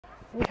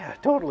Yeah,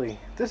 totally.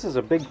 This is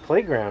a big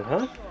playground,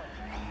 huh?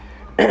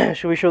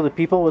 Should we show the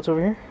people what's over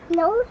here?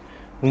 No.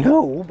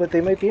 No, but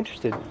they might be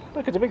interested.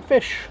 Look, it's a big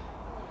fish.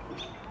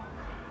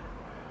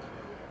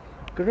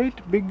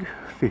 Great big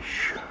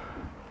fish.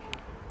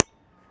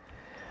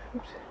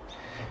 Oops.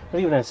 It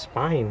even has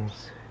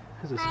spines.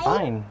 It has a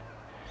spine.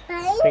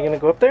 Are you gonna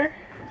go up there?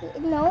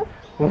 No.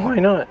 Why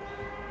not?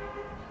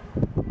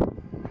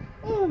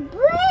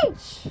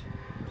 Bridge.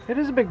 It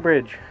is a big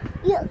bridge.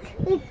 Look,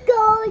 the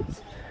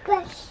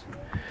goldfish.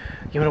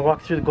 You wanna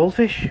walk through the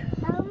goldfish?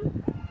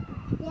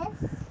 Yes.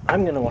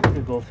 I'm gonna walk through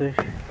the goldfish.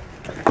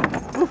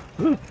 Ooh,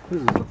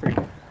 this is slippery.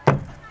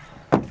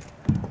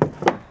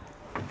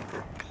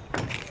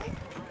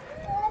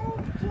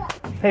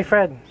 Hey,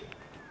 Fred.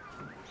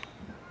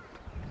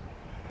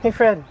 Hey,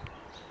 Fred.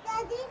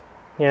 Daddy.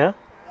 Yeah?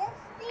 Yes,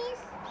 please.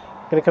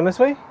 Gonna come this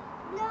way?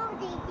 No,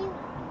 did you?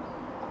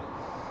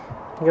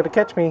 You gotta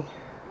catch me.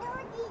 No,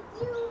 did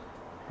you?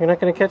 You're not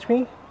gonna catch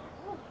me?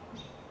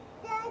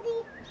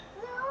 Daddy.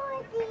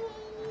 No, did you?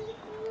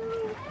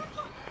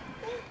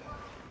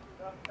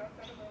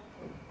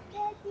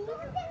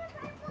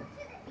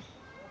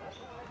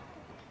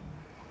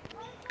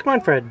 Come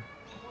on, Fred.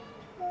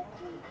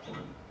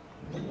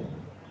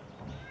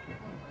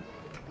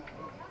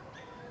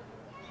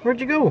 Where'd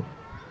you go?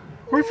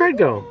 Where'd Fred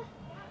go?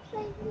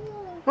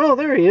 Oh,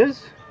 there he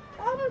is.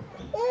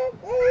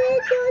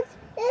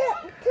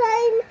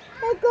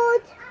 A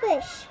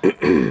goldfish. No,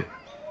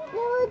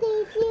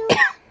 did you?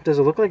 Does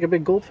it look like a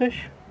big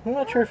goldfish? I'm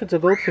not sure if it's a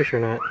goldfish or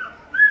not.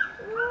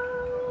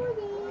 No,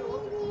 did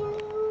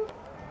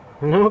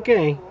you?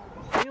 Okay.